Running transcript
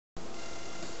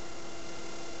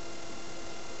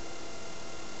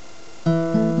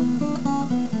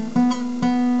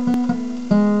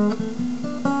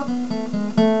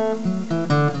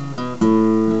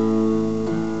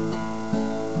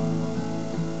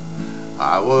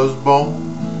I was born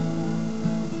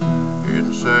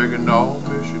in Saginaw,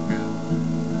 Michigan.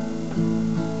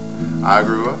 I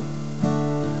grew up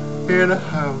in a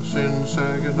house in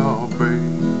Saginaw Bay.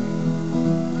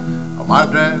 My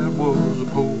dad was a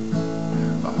poor,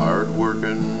 a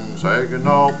hard-working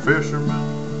Saginaw fisherman.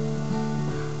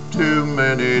 Too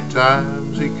many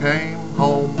times he came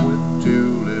home with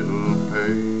too little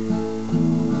pay.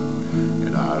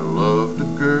 And I loved a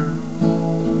girl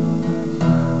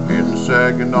in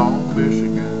Saginaw,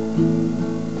 Michigan,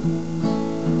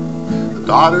 the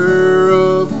daughter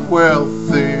of a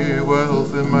wealthy,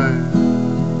 wealthy man.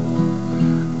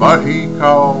 But he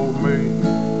called me,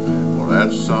 well,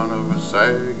 that son of a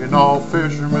Saginaw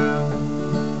fisherman,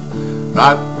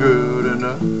 not good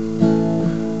enough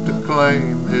to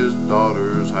claim his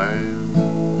daughter's hand.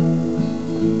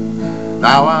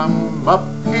 Now I'm up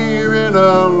here in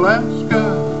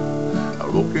Alaska,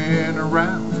 looking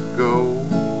around for gold.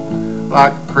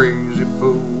 Like a crazy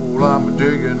fool, I'm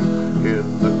digging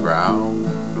in the ground,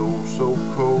 oh so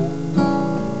cold.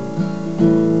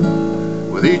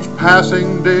 With each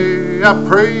passing day, I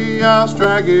pray I'll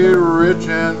strike it rich,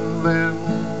 and then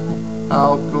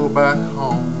I'll go back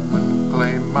home and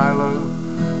claim my love,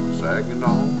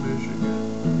 Saginaw, Michigan.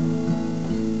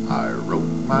 I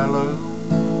wrote my love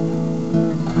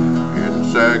in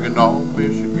Saginaw,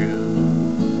 Michigan.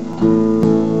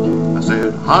 I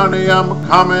said, honey, I'm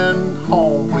coming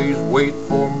home, please wait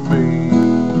for me.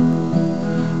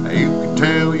 Now you can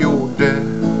tell your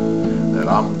dad that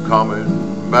I'm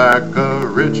coming back a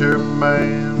richer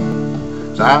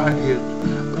man. So I hit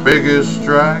the biggest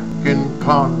strike in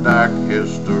Klondike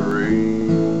history.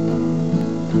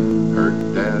 Her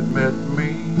dad met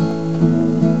me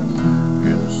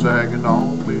in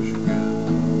Saginaw, Michigan.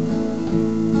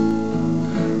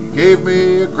 He gave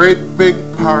me a great big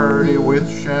party with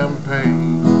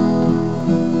champagne,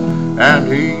 and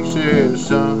he said,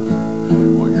 son,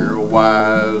 well, you're a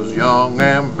wise, young,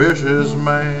 ambitious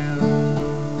man.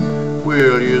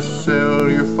 Will you sell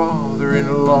your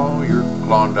father-in-law your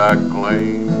Klondike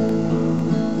claim?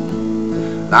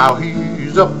 Now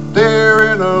he's up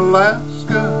there in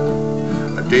Alaska,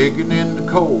 digging in the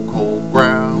cold, cold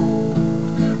ground.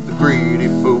 The greedy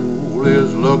fool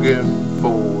is looking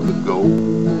for the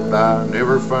gold I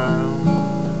never found.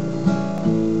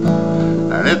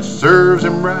 And it serves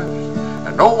him right,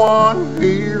 and no one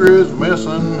here is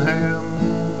missing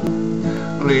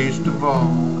him, least of all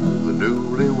the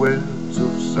newlyweds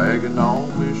of Saginaw,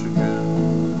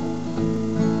 Michigan.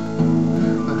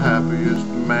 The happiest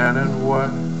man and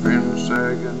wife in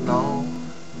Saginaw,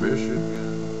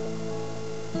 Michigan.